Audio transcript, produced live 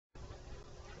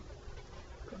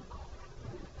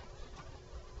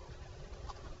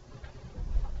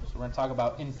We're going to talk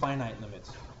about infinite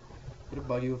limits. Would it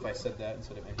bug you if I said that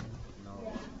instead of infinite? No.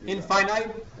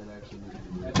 Infinite?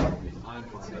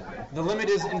 The limit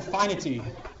is infinity.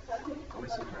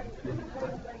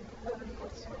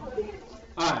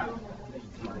 Alright.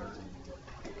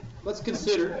 Let's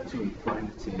consider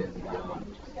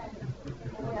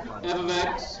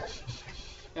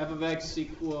f of x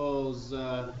equals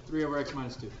 3 over x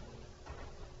minus 2.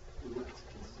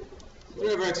 3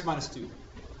 over x minus 2.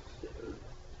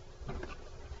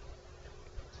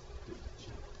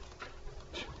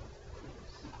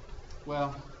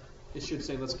 Well, it should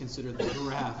say let's consider the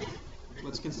graph.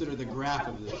 Let's consider the graph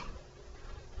of this.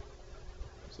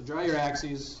 So draw your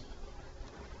axes.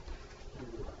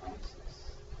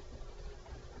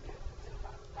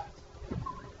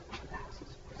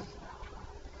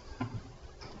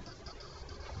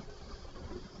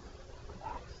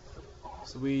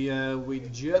 So we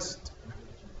just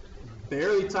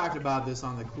barely talked about this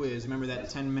on the quiz. Remember that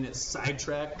 10-minute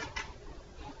sidetrack?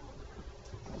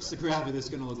 What's the graph of this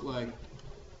going to look like?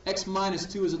 X minus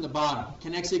 2 is at the bottom.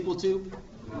 Can x equal 2?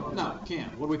 No, it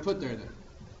can't. What do we put there then?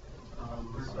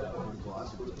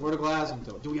 Vertical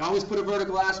asymptote. Do we always put a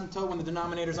vertical asymptote when the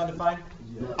denominator is undefined?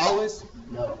 Yeah. Always?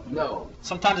 No.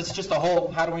 Sometimes it's just a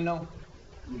whole. How do we know?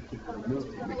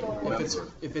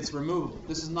 If it's removable.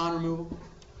 This is non-removable.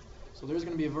 So there's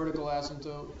going to be a vertical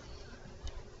asymptote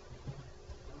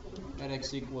at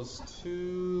x equals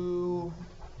 2.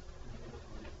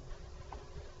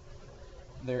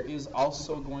 There is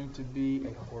also going to be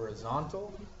a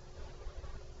horizontal.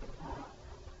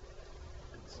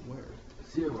 Where?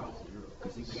 0,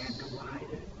 because you can't divide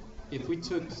it. If we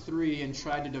took 3 and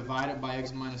tried to divide it by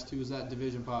x minus 2, is that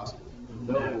division possible?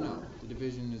 No. The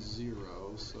division is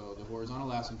 0, so the horizontal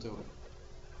asymptote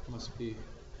must be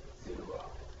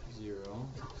 0.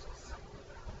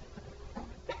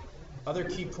 Other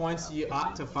key points you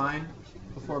ought to find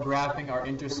before graphing are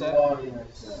intercept.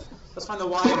 Let's find the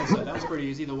y-intercept. That was pretty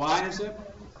easy. The y-intercept,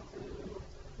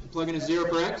 plug in a 0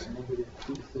 for x.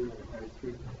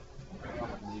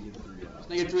 It's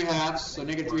negative 3 halves, so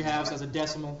negative 3 halves has a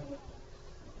decimal.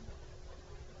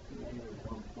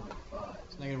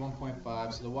 It's negative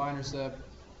 1.5, so the y-intercept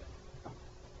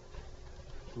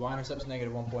is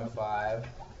negative 1.5.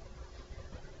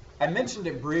 I mentioned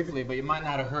it briefly, but you might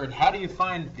not have heard. How do you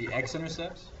find the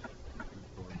x-intercepts?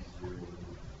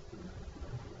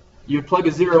 You plug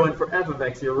a 0 in for f of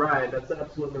x, you're right, that's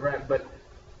absolutely right. But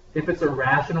if it's a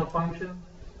rational function,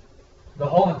 the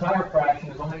whole entire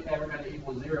fraction is only ever going to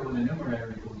equal 0 when the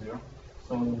numerator equals 0.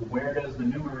 So where does the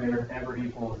numerator ever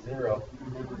equal 0?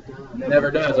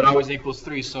 Never does. It always equals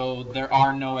 3, so there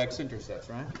are no x-intercepts,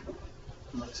 right?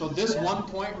 So this one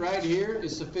point right here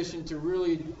is sufficient to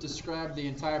really describe the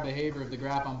entire behavior of the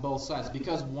graph on both sides.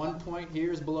 Because one point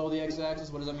here is below the x-axis,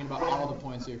 what does that mean about all the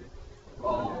points here?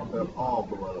 They're all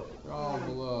below. They're all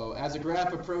below. As a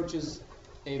graph approaches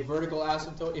a vertical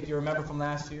asymptote, if you remember from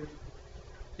last year,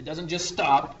 it doesn't just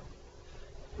stop.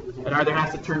 It either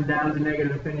has to turn down to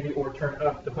negative infinity or turn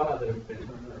up to positive infinity.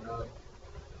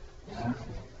 Yeah.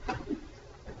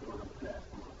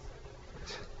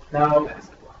 Now,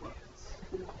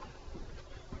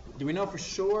 do we know for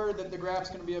sure that the graph's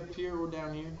going to be up here or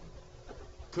down here?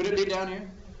 Could it be down here?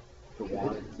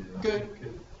 Good.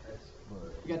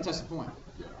 You got to test the point.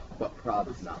 But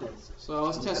probably not. So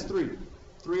let's test 3.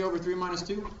 3 over 3 minus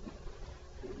 2?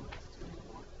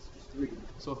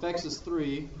 So if x is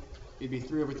 3, it'd be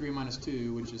 3 over 3 minus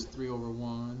 2, which is 3 over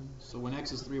 1. So when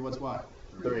x is 3, what's y?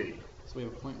 3. So we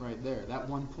have a point right there. That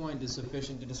one point is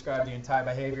sufficient to describe the entire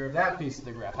behavior of that piece of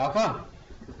the graph. How come?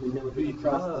 There's no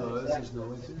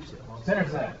intercept. It's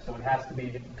intercept, so it has to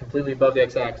be completely above the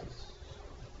x-axis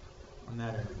on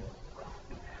that interval.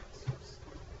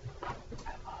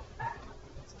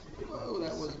 Whoa,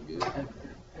 that wasn't good.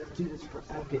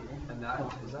 And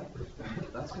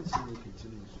that's considered a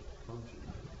continuous function.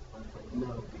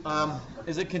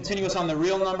 Is it continuous on the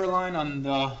real number line, on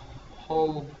the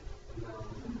whole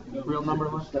real number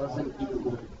line?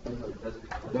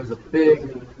 There's a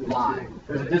big line.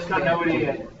 There's a discontinuity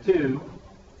at 2.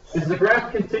 Is the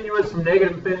graph continuous from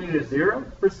negative infinity to 0,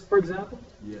 for example?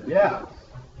 Yeah.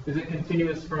 Is it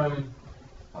continuous from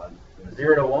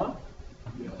 0 to 1?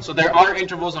 So there are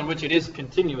intervals on which it is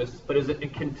continuous, but is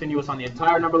it continuous on the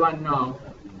entire number line? No.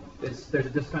 There's a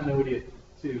discontinuity at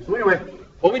 2. So anyway,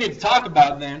 what we need to talk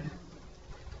about then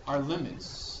are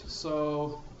limits.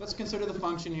 So let's consider the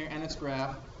function here and its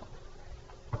graph.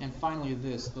 And finally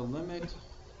this, the limit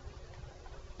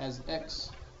as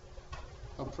x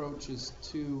approaches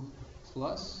 2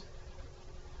 plus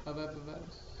of f of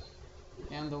x,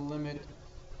 and the limit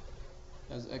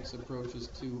as x approaches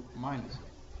 2 minus.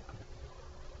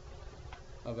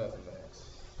 of f of x.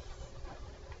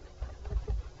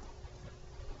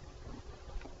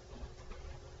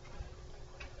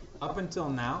 Up until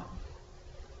now,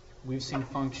 we've seen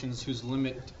functions whose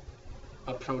limit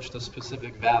approached a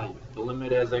specific value. The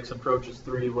limit as x approaches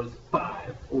 3 was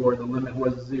 5, or the limit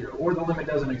was 0, or the limit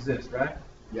doesn't exist, right?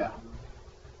 Yeah.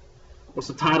 What's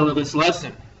the title of this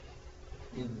lesson?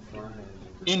 Infinite.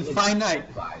 Infinite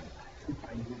Five.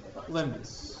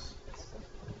 limits.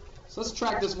 So let's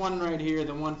track this one right here,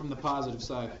 the one from the positive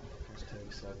side.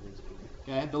 Hashtag sideways.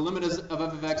 Okay, the limit of f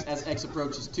of x as x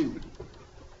approaches 2.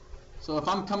 So if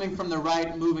I'm coming from the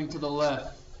right, moving to the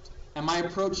left, am I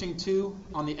approaching 2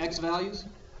 on the x values?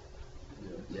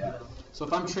 Yeah. So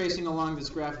if I'm tracing along this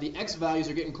graph, the x values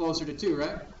are getting closer to 2,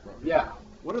 right? Yeah.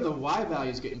 What are the y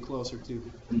values getting closer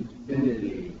to?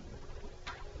 Infinity.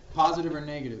 Positive or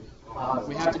negative? Positive.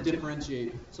 We have to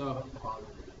differentiate. So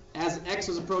as x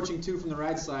is approaching 2 from the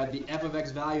right side, the f of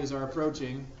x values are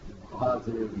approaching.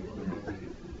 Positive.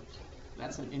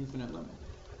 That's an infinite limit.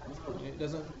 It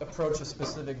doesn't approach a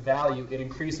specific value. It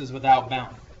increases without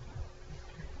bound.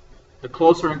 The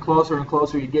closer and closer and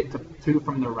closer you get to 2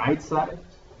 from the right side,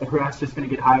 the graph's just going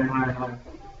to get higher and higher and higher.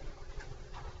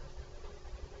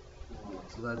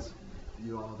 So that's,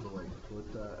 you don't have to like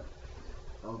put that.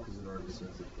 Oh, because it already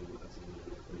says that that's the limit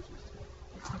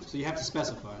approaches. So you have to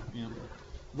specify. Yeah.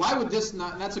 Why would this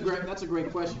not? That's a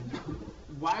great question.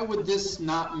 Why would this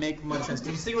not make much sense?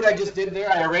 Do you see what I just did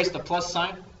there? I erased the plus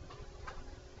sign.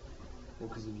 Well,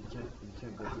 because you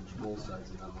can't go through both sides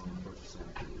and not want to approach the same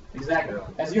thing. Exactly.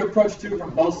 As you approach 2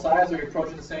 from both sides, are you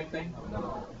approaching the same thing?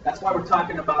 No. That's why we're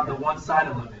talking about the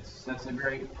one-sided limits. That's a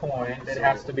great point. It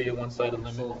has to be a one-sided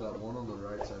limit. So if that one on the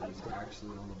right side is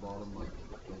actually on the bottom, like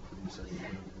you said you put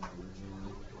it in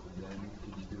originally, then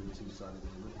could you do a two-sided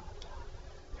limit?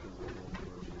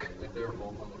 If they're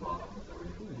both on the bottom.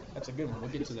 That's a good one. We'll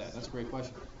get to that. That's a great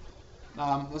question.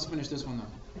 Let's finish this one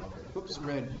though. Okay. Oops,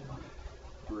 red.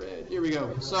 Red. Here we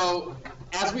go. So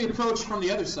as we approach from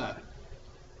the other side,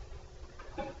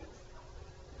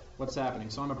 what's happening?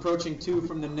 So I'm approaching 2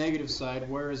 from the negative side.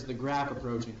 Where is the graph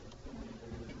approaching?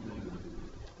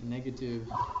 Negative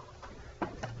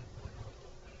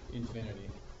infinity.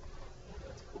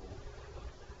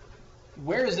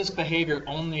 Where is this behavior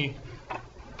only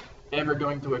ever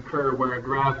going to occur where a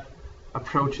graph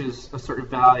approaches a certain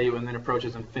value and then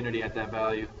approaches infinity at that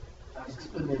value?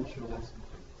 Exponential.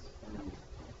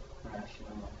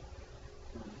 Rational.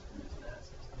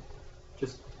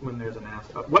 Just when there's an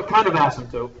asymptote. What kind of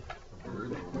asymptote?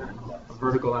 A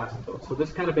vertical asymptote. So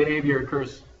this kind of behavior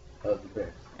occurs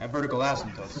at vertical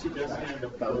asymptotes.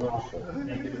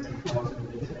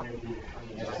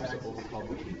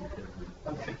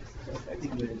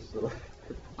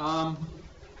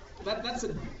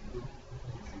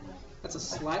 That's a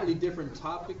slightly different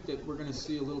topic that we're going to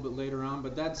see a little bit later on,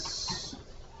 but that's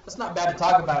not bad to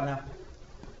talk about now.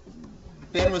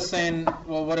 Ben was saying,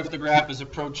 well, what if the graph is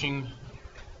approaching,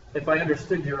 if I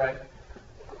understood you right,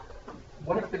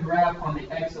 what if the graph on the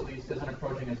x at least isn't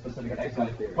approaching a specific x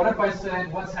value? What if I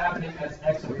said, what's happening as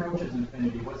x approaches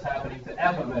infinity? What's happening to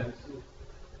f of x?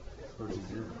 Approaches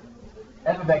 0.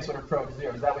 F of x would approach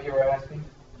 0. Is that what you were asking?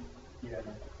 Yeah.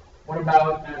 What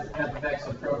about as f of x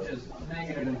approaches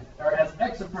negative, or as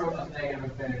x approaches negative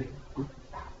infinity?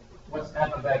 What's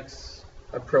f of x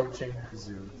approaching?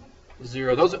 0.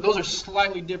 0. Those are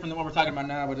slightly different than what we're talking about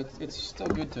now, but it's still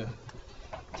good to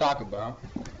talk about.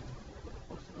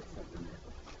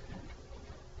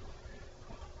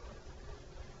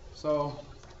 So,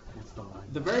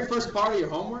 the very first part of your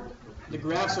homework, the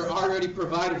graphs are already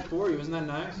provided for you. Isn't that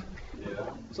nice? Yeah.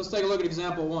 So let's take a look at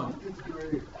example 1.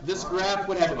 This graph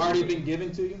would have already been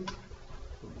given to you.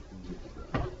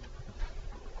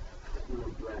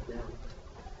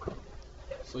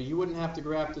 So you wouldn't have to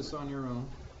graph this on your own.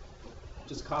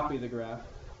 Just copy the graph.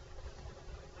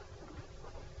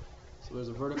 So there's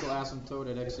a vertical asymptote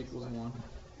at x equals 1.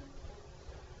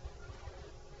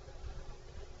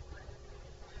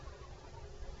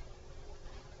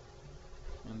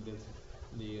 And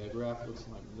the graph looks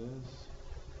like this.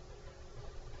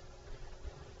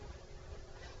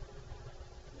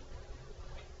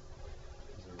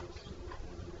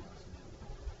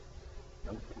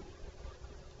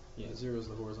 Yeah, 0 is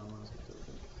the horizontal asymptote.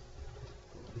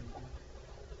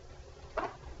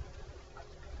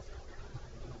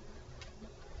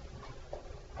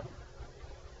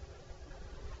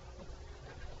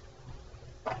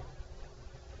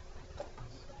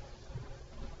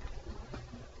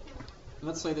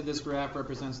 Let's say that this graph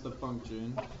represents the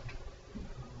function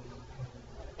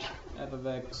f of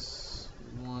x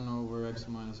 1 over x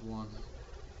minus 1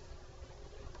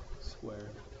 squared.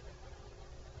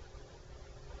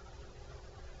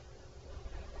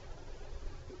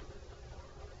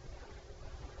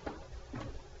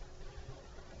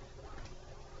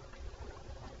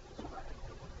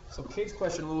 So Kate's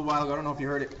question a little while ago, I don't know if you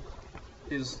heard it,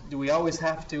 is do we always,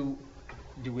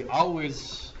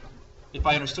 if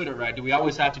I understood it right, do we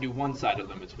always have to do one-sided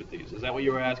limits with these? Is that what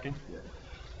you were asking? Yeah.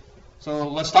 So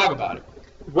let's talk about it.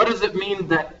 What does it mean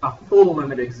that a full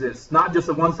limit exists? Not just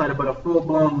a one-sided, but a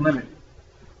full-blown limit.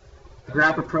 The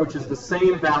graph approaches the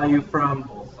same value from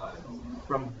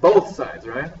both sides,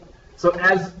 right? So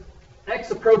as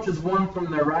x approaches 1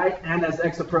 from the right and as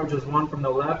x approaches 1 from the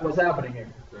left, what's happening here?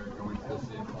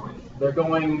 They're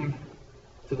going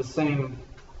to the same,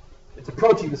 it's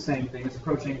approaching the same thing. It's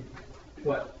approaching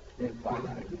what?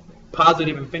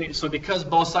 Positive infinity. So because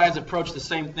both sides approach the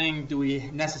same thing, do we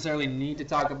necessarily need to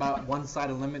talk about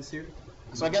one-sided limits here?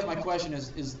 So I guess my question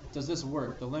is does this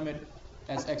work? The limit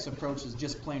as x approaches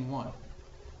just plain 1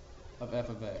 of f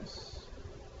of x?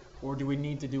 Or do we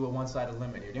need to do a one-sided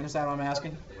limit here? Do you understand what I'm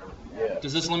asking? Yeah.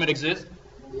 Does this limit exist?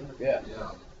 Yeah.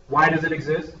 Why does it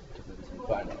exist?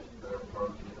 Finite.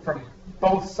 From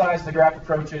both sides the graph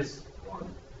approaches,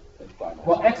 It's finite.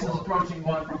 well, x is approaching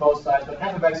 1 from both sides, but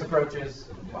f of x approaches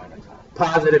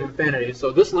positive infinity.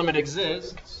 So this limit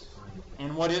exists.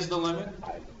 And what is the limit?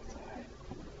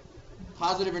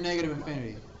 Positive or negative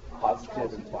infinity?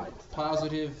 Positive and finite.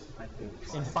 Positive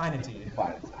infinity.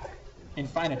 Finite.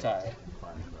 Infinity.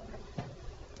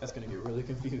 That's going to get really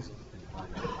confusing.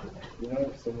 You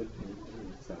know, someone.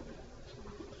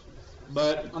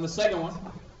 But on the second one,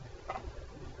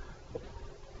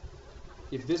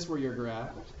 if this were your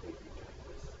graph,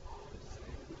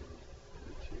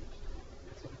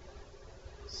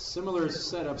 similar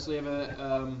setup. So you have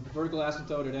a vertical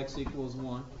asymptote at x equals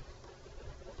 1,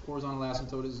 horizontal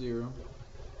asymptote is 0.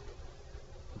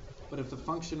 But if the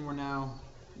function were now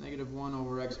negative 1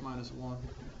 over x minus 1,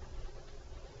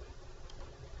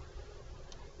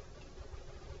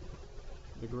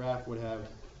 the graph would have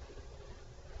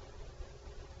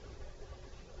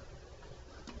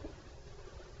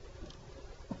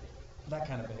that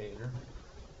kind of behavior.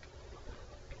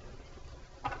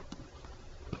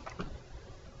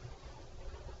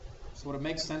 So would it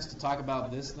make sense to talk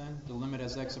about this then, the limit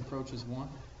as x approaches 1?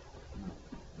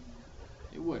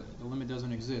 It wouldn't. The limit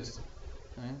doesn't exist.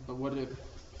 Okay? But what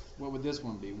would this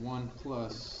one be? 1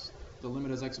 plus the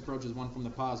limit as x approaches 1 from the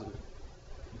positive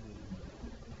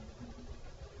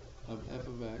of f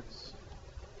of x.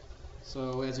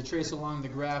 So as you trace along the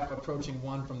graph approaching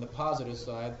 1 from the positive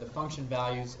side, the function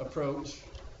values approach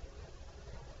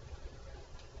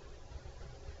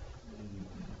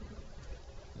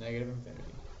negative infinity.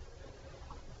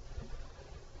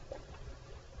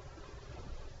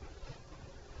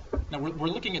 Now we're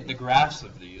looking at the graphs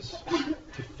of these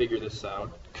to figure this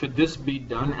out. Could this be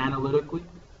done analytically?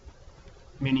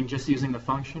 Meaning just using the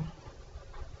function?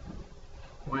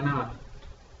 Why not?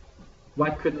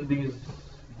 Why couldn't these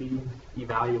be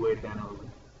evaluated analytically?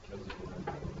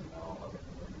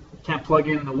 Can't plug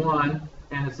in the 1,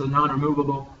 and it's a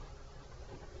non-removable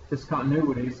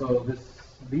discontinuity, so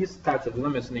these types of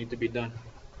limits need to be done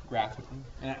graphically.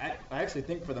 And I actually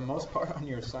think for the most part on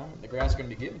your assignment, the graph's going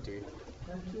to be given to you.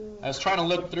 I was trying to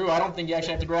look through. I don't think you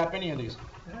actually have to graph any of these.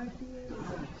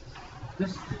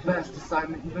 This is the best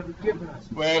assignment you've ever given us.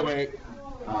 Wait.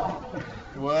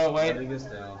 Well, wait. There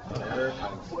it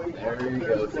comes. There he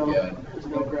goes again.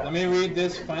 Let me read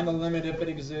this. Find the limit if it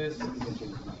exists.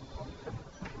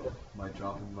 My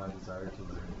dropping my desire to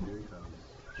learn. Here it comes.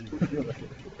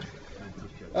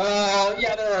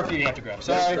 Yeah, there are a few you have to graph.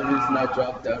 That's Sorry. the reason I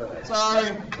dropped out of it.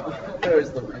 Sorry.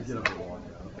 There's the I get reason. up and walk out.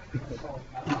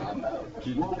 I'm out.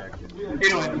 Keep checking.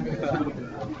 Anyway,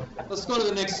 let's go to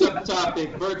the next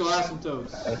subtopic, vertical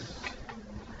asymptotes.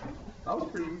 That was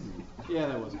pretty easy. Yeah,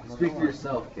 that was. Speak for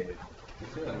yourself, Kate.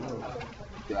 Yeah, I know.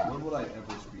 Yeah. When would I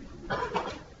ever speak for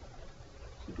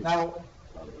you? Now,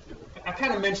 I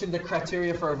kind of mentioned the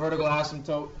criteria for a vertical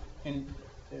asymptote and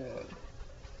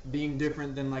being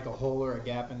different than like a hole or a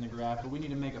gap in the graph, but we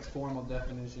need to make a formal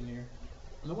definition here.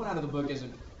 And the one out of the book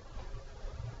isn't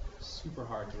super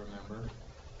hard to remember.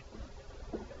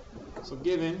 So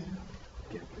given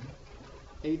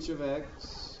h of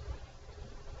x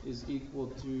is equal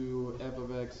to f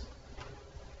of x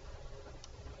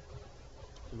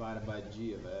divided by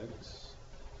g of x,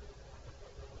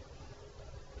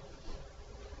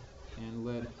 and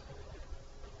let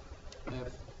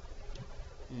f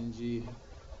and g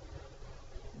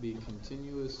be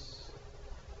continuous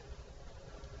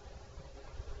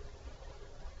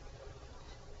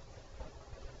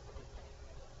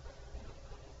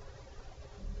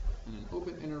in an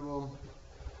open interval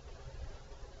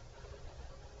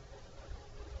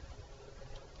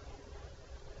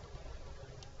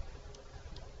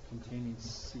containing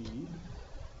C,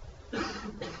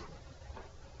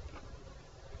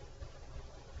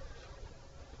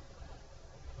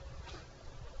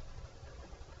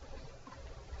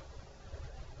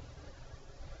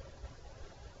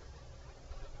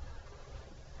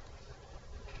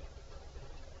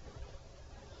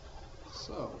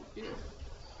 So, if,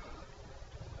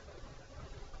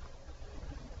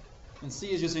 and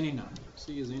C is just any number.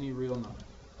 C is any real number.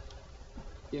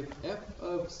 If f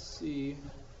of c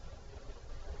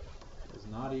does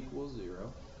not equal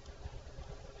 0,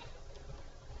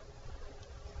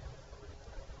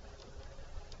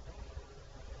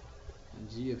 and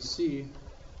g of c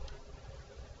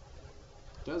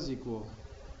does equal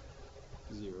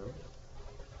 0,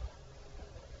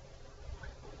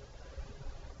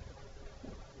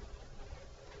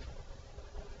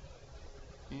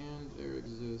 and there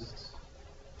exists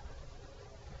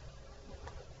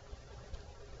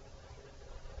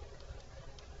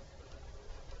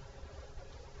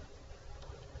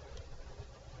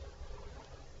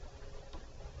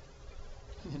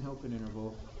an open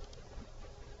interval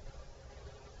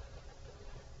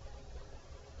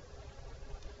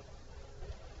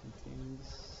containing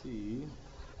C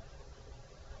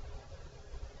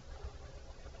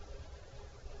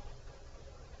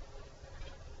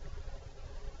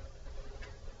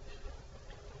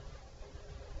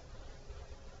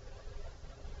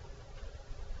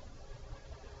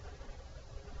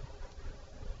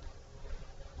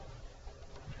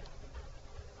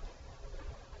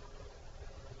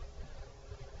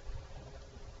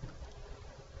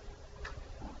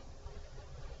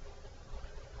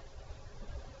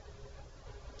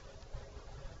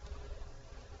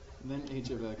then h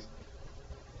of x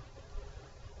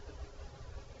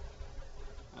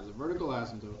has a vertical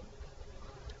asymptote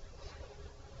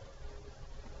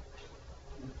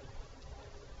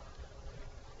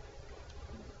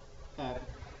at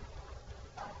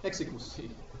x equals c.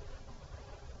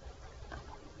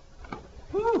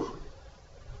 Whew.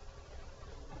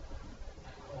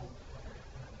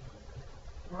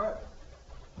 Alright.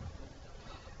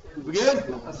 We good?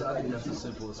 I think that's the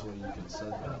simplest way you can set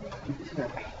that.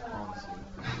 Honestly.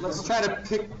 Let's try to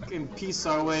pick and piece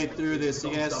our way through this,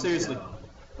 you guys. Seriously.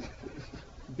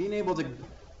 Being able to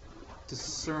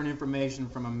discern information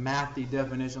from a mathy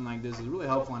definition like this is really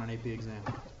helpful on an AP exam.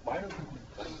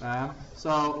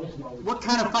 So, what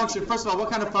kind of function, first of all,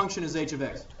 what kind of function is h of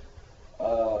x?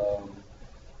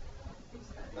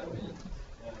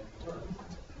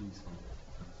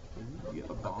 You have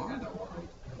a bomb?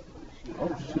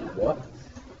 Oh shit, what?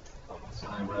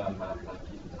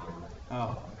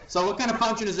 Oh. So what kind of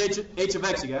function is h of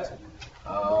x, you guys?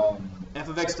 F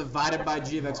of x divided by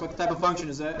g of x. What type of function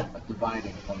is that? A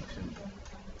dividing function.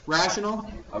 Rational?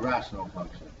 A rational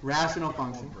function. Rational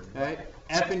function. Okay.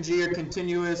 F and g are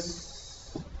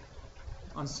continuous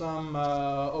on some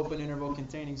open interval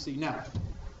containing c. Now,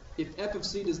 if f of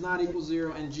c does not equal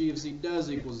 0 and g of c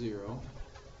does equal 0,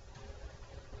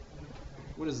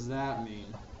 what does that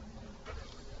mean?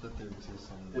 That there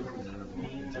exists on an open interval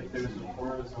Means that containing there's C. a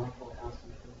horizontal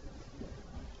asymptote.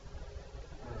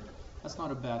 That's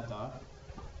not a bad thought.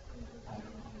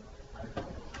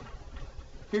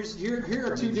 Here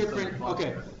are two different,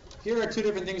 okay, here are two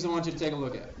different things I want you to take a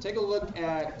look at. Take a look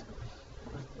at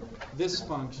this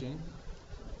function.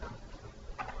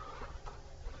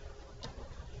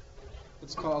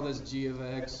 Let's call this g of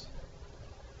x.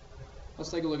 Let's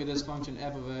take a look at this function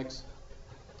f of x.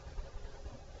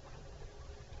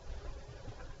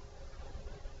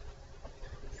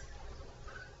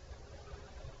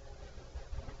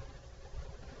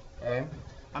 Okay.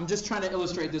 I'm just trying to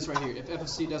illustrate this right here. If f of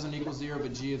c doesn't equal 0,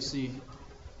 but g of c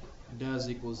does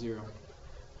equal 0.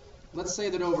 Let's say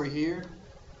that over here,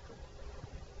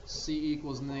 c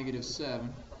equals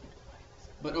 -7.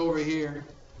 But over here,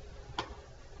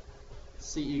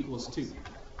 c equals 2.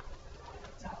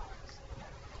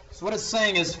 So what it's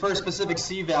saying is for a specific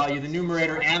c value, the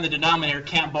numerator and the denominator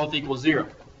can't both equal 0.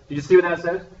 Did you see what that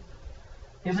says?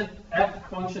 Isn't f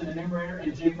function the numerator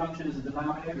and g function is the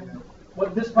denominator?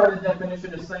 What this part of the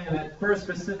definition is saying that for a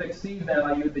specific c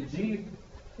value, the g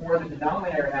or the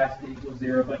denominator has to equal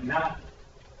 0, but not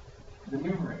the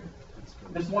numerator.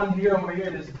 This one here over here,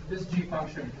 this g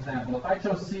function, for example, if I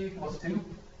chose c equals 2,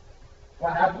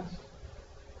 what happens?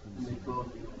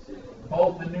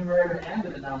 Both the numerator and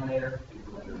the denominator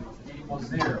equals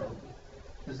 0.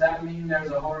 Does that mean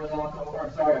there's a a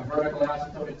vertical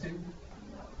asymptote at 2?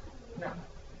 No.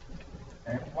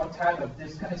 Okay. What type of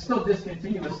it's still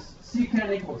discontinuous. C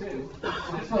can't equal 2. So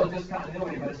there's still a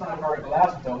discontinuity, but it's not a vertical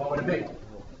asymptote. What would it be?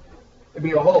 It'd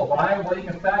be a hole. Why? Well, you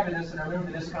can factor this and remove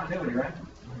the discontinuity, right?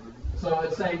 So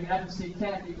it's saying f of c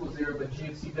can't equal 0, but g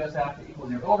of c does have to equal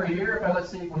 0. Over here, if I let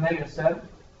c equal -7,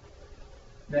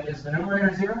 then is the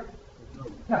numerator 0?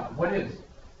 No. What is?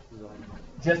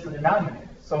 Just the denominator.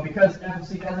 So because f of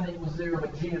c doesn't equal 0,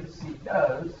 but g of c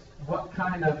does, what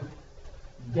kind of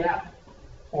gap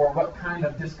or what kind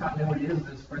of discontinuity is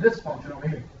this for this function over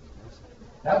here?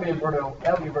 That would be a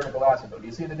vertical asymptote. Do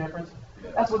you see the difference?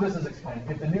 That's what this is explaining.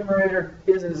 If the numerator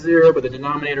isn't 0, but the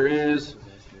denominator is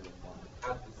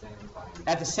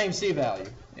at the same C value,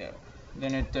 yeah,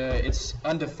 then it's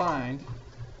undefined,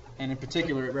 and in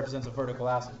particular, it represents a vertical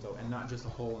asymptote and not just a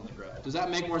hole in the graph. Does that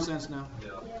make more sense now?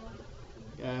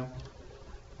 Yeah.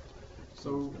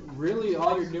 So really,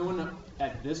 all you're doing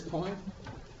at this point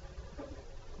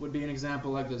would be an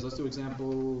example like this. Let's do example,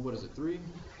 what is it, 3?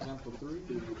 Example 3?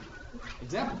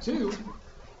 Example 2?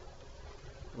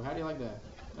 Well, how do you like that?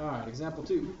 All right, example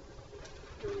 2.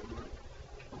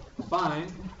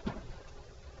 Find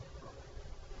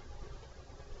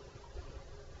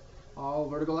all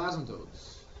vertical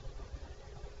asymptotes.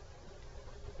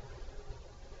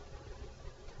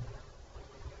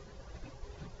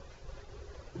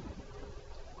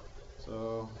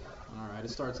 So, all right, it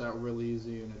starts out real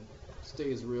easy and it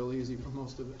stays real easy for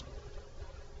most of it.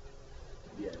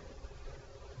 Yeah.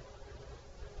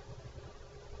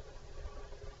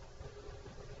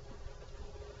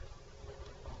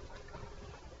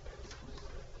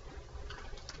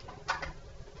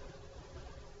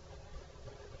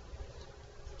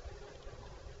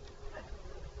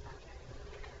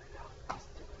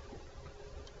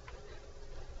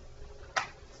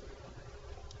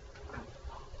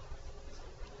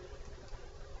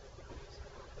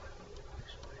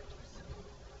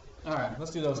 All right,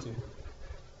 let's do those two.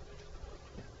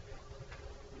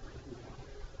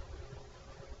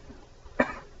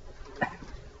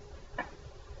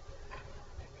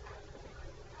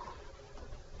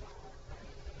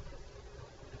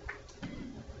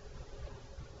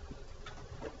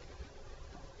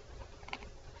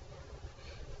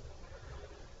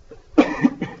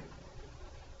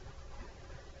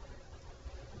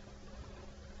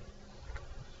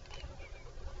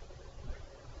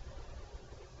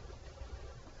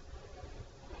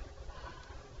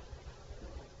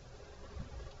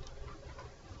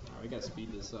 We gotta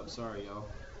speed this up. Sorry, y'all.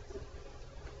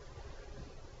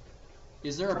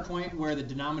 Is there a point where the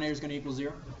denominator is going to equal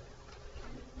 0?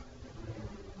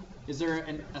 Is there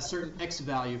a certain x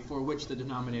value for which the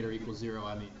denominator equals 0,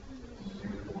 I mean?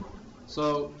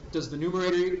 So, does the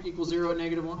numerator equal 0 at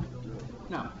 -1?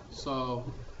 No. So,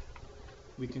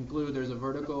 we conclude there's a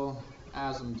vertical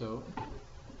asymptote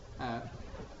at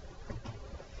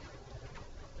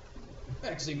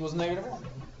x equals -1.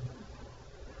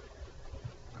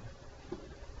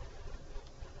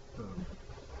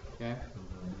 Okay.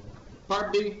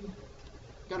 Part B,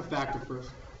 got to factor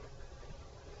first.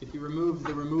 If you remove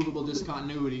the removable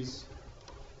discontinuities,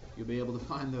 you'll be able to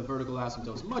find the vertical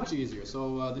asymptotes much easier.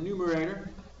 So the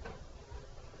numerator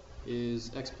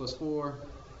is x plus 4,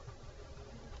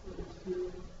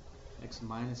 x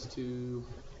minus 2,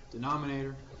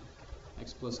 denominator,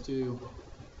 x plus 2,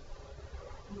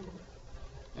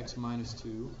 x minus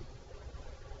 2.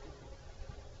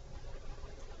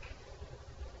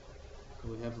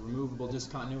 We have a removable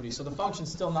discontinuity. So the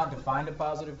function's still not defined at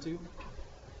 +2.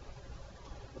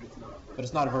 But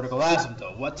it's not a vertical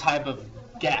asymptote. What type of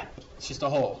gap? It's just a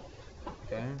hole.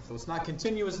 Okay, so it's not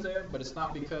continuous there, but it's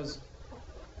not because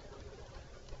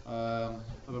of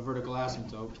a vertical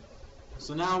asymptote.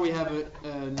 So now we have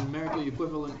a numerically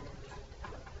equivalent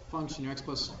function, x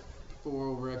plus 4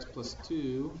 over x plus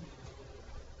 2.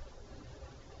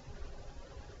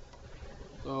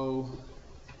 So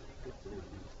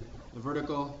the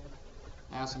vertical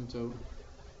asymptote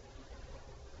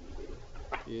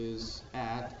is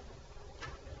at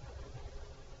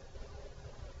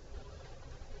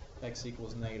x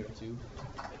equals -2.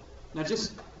 Now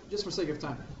just for sake of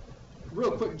time,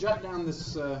 real quick, jot down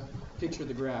this picture of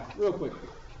the graph, real quick.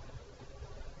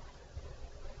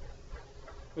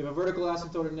 We have a vertical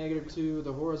asymptote at -2,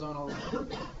 the horizontal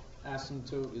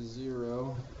asymptote is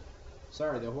 0.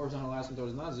 Sorry, the horizontal asymptote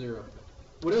is not 0.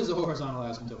 What is the horizontal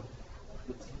asymptote?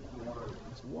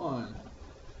 It's 1.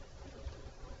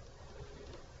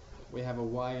 We have a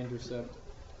y-intercept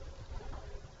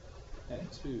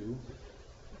at 2.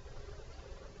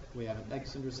 We have an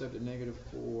x-intercept at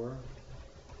 -4.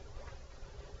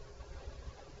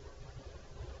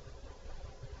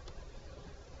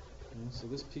 And so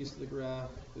this piece of the graph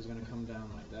is going to come down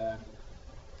like that.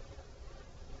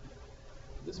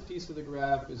 This piece of the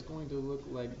graph is going to look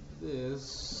like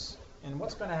this. And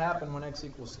what's going to happen when x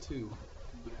equals 2?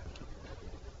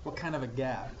 What kind of a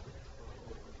gap?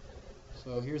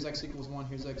 So here's x equals 1,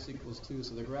 here's x equals 2.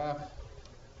 So the graph,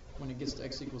 when it gets to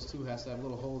x equals 2, has to have a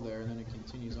little hole there, and then it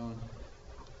continues on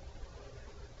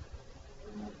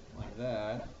like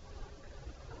that.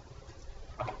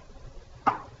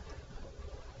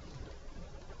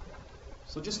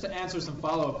 So just to answer some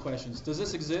follow-up questions, does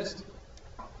this exist?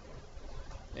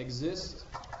 exist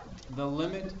the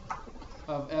limit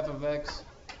of f of x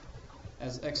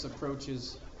as x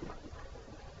approaches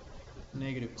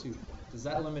negative 2? Does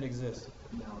that limit exist?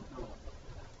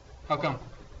 How come?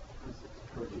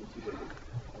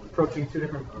 Approaching two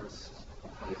different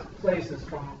places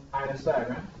from either side,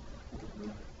 right?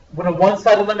 Would a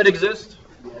one-sided limit exist?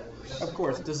 Of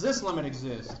course. Does this limit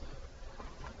exist?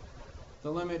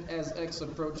 The limit as x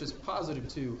approaches positive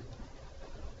 2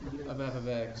 of f of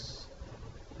x.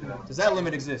 Does that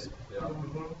limit exist?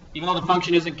 Even though the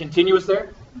function isn't continuous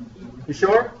there? You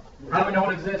sure? How do we know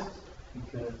it exists?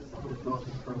 Because we're both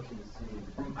approaching the same.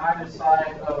 From either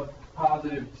side of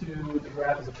positive 2, the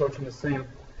graph is approaching the same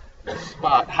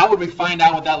spot. How would we find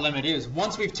out what that limit is?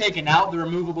 Once we've taken out the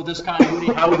removable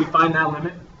discontinuity, how would we find that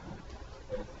limit?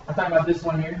 I'm talking about this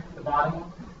one here, the bottom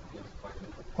one.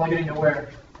 Plug it into where?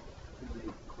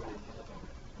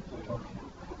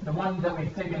 The one that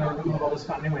we've taken the removable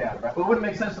discontinuity out of, right? Well, it wouldn't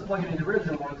make sense to plug it in the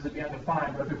original one because it'd be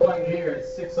undefined. But if we plug it here,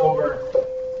 it's 6 over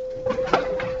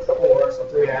 4, so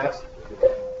 3 halves.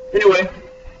 Anyway,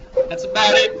 that's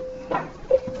about it.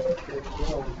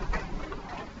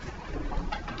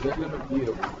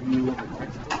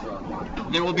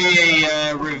 There will be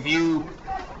a review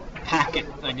packet,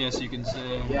 I guess you can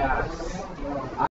say. Yeah.